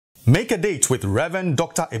Make a date with Rev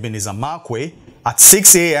Dr Ebenezer Markwei at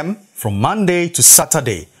 6 a.m. from Monday to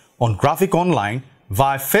Saturday on Graphic Online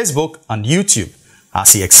via Facebook and YouTube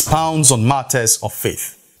as he expounds on matters of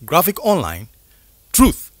faith. Graphic Online,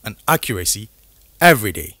 truth and accuracy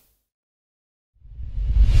every day.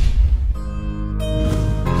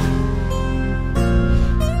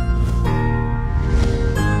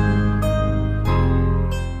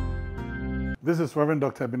 This is Rev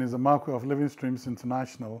Dr Ebenezer Markwei of Living Streams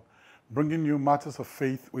International, bringing you matters of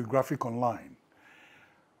faith with Graphic Online.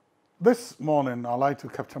 This morning, I'd like to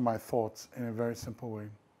capture my thoughts in a very simple way.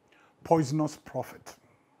 Poisonous prophet.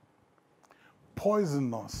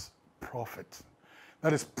 Poisonous prophet.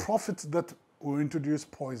 That is prophet that will introduce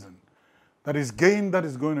poison. That is gain that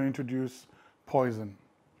is going to introduce poison.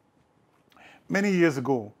 Many years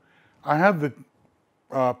ago, I had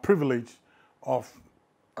the privilege of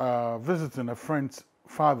visiting a friend's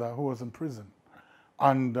father who was in prison.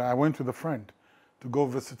 And I went with a friend to go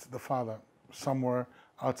visit the father somewhere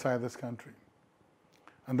outside this country.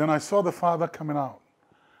 And then I saw the father coming out.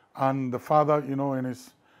 And the father, you know, in his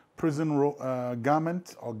prison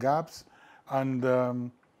garment or gabs, and,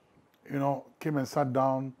 you know, came and sat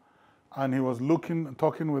down. And he was looking and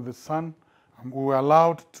talking with his son. And we were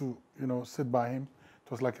allowed to, you know, sit by him. It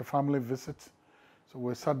was like a family visit. So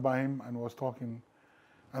we sat by him and was talking.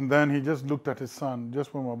 And then he just looked at his son,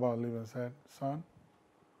 just when we were about to leave, and said, "Son,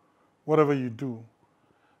 whatever you do,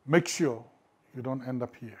 make sure you don't end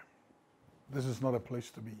up here. This is not a place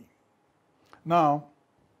to be." Now,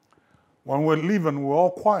 when we're leaving, we're all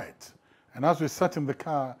quiet. And as we sat in the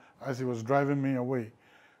car, as he was driving me away,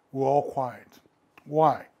 we were all quiet.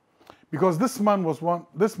 Why? Because this man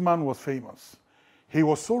was famous. He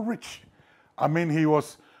was so rich. I mean,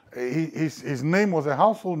 his name was a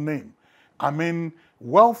household name. I mean,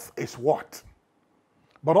 wealth is what?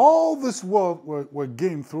 But all this wealth were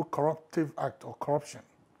gained through corruptive act or corruption.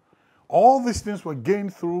 All these things were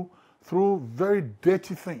gained through very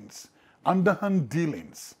dirty things, underhand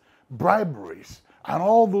dealings, briberies, and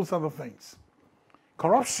all those other things.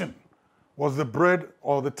 Corruption was the bread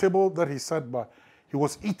or the table that he sat by. He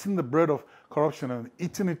was eating the bread of corruption and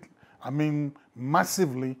eating it, I mean,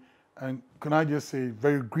 massively, and can I just say,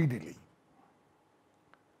 very greedily.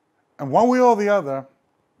 And one way or the other,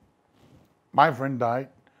 my friend died,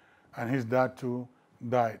 and his dad too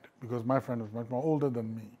died, because my friend was much more older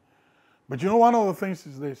than me. But you know, one of the things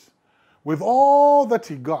is this: with all that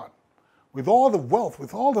he got, with all the wealth,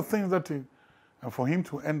 with all the things that and for him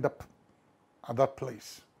to end up at that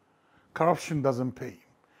place, corruption doesn't pay.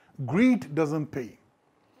 Greed doesn't pay.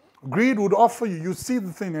 Greed would offer you, you see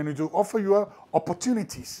the thing, and it will offer you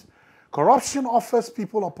opportunities. Corruption offers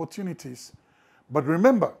people opportunities. But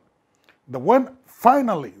remember, when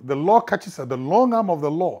finally the law catches up, the long arm of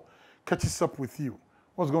the law catches up with you,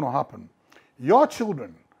 what's going to happen? Your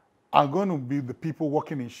children are going to be the people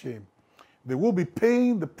walking in shame. They will be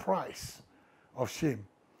paying the price of shame.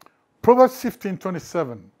 Proverbs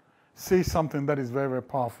 15:27 says something that is very, very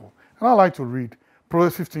powerful. And I like to read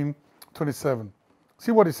Proverbs 15:27.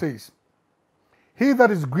 See what it says. He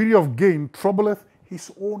that is greedy of gain troubleth his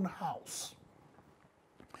own house.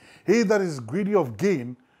 He that is greedy of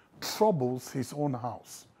gain troubles his own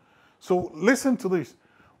house. So listen to this.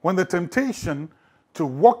 When the temptation to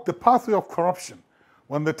walk the pathway of corruption,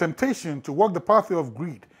 when the temptation to walk the pathway of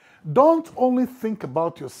greed, don't only think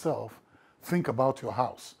about yourself, think about your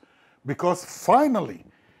house. Because finally,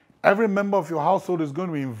 every member of your household is going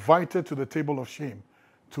to be invited to the table of shame,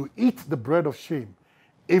 to eat the bread of shame,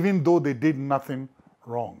 even though they did nothing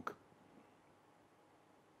wrong.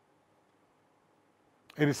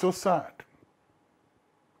 It is so sad.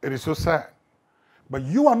 It is so sad. But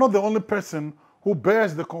you are not the only person who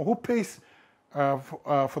pays for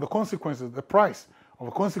the consequences, the price of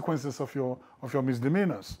the consequences of your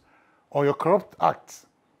misdemeanors or your corrupt acts.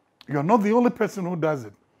 You're not the only person who does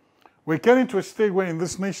it. We're getting to a stage where in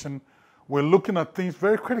this nation, we're looking at things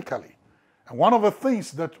very critically. And one of the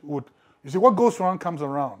things that you see, what goes around comes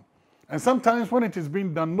around. And sometimes when it is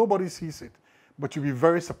being done, nobody sees it. But you'll be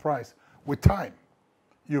very surprised. With time,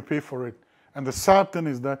 you pay for it. And the sad thing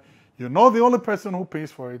is that you're not the only person who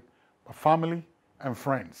pays for it, but family and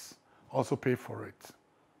friends also pay for it.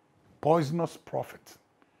 Poisonous prophet.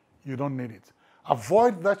 You don't need it.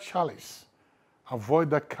 Avoid that chalice. Avoid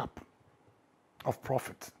that cup of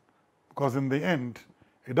prophet. Because in the end,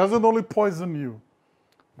 it doesn't only poison you,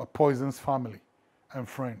 but poisons family and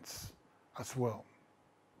friends as well.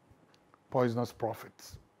 Poisonous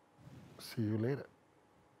prophets. See you later.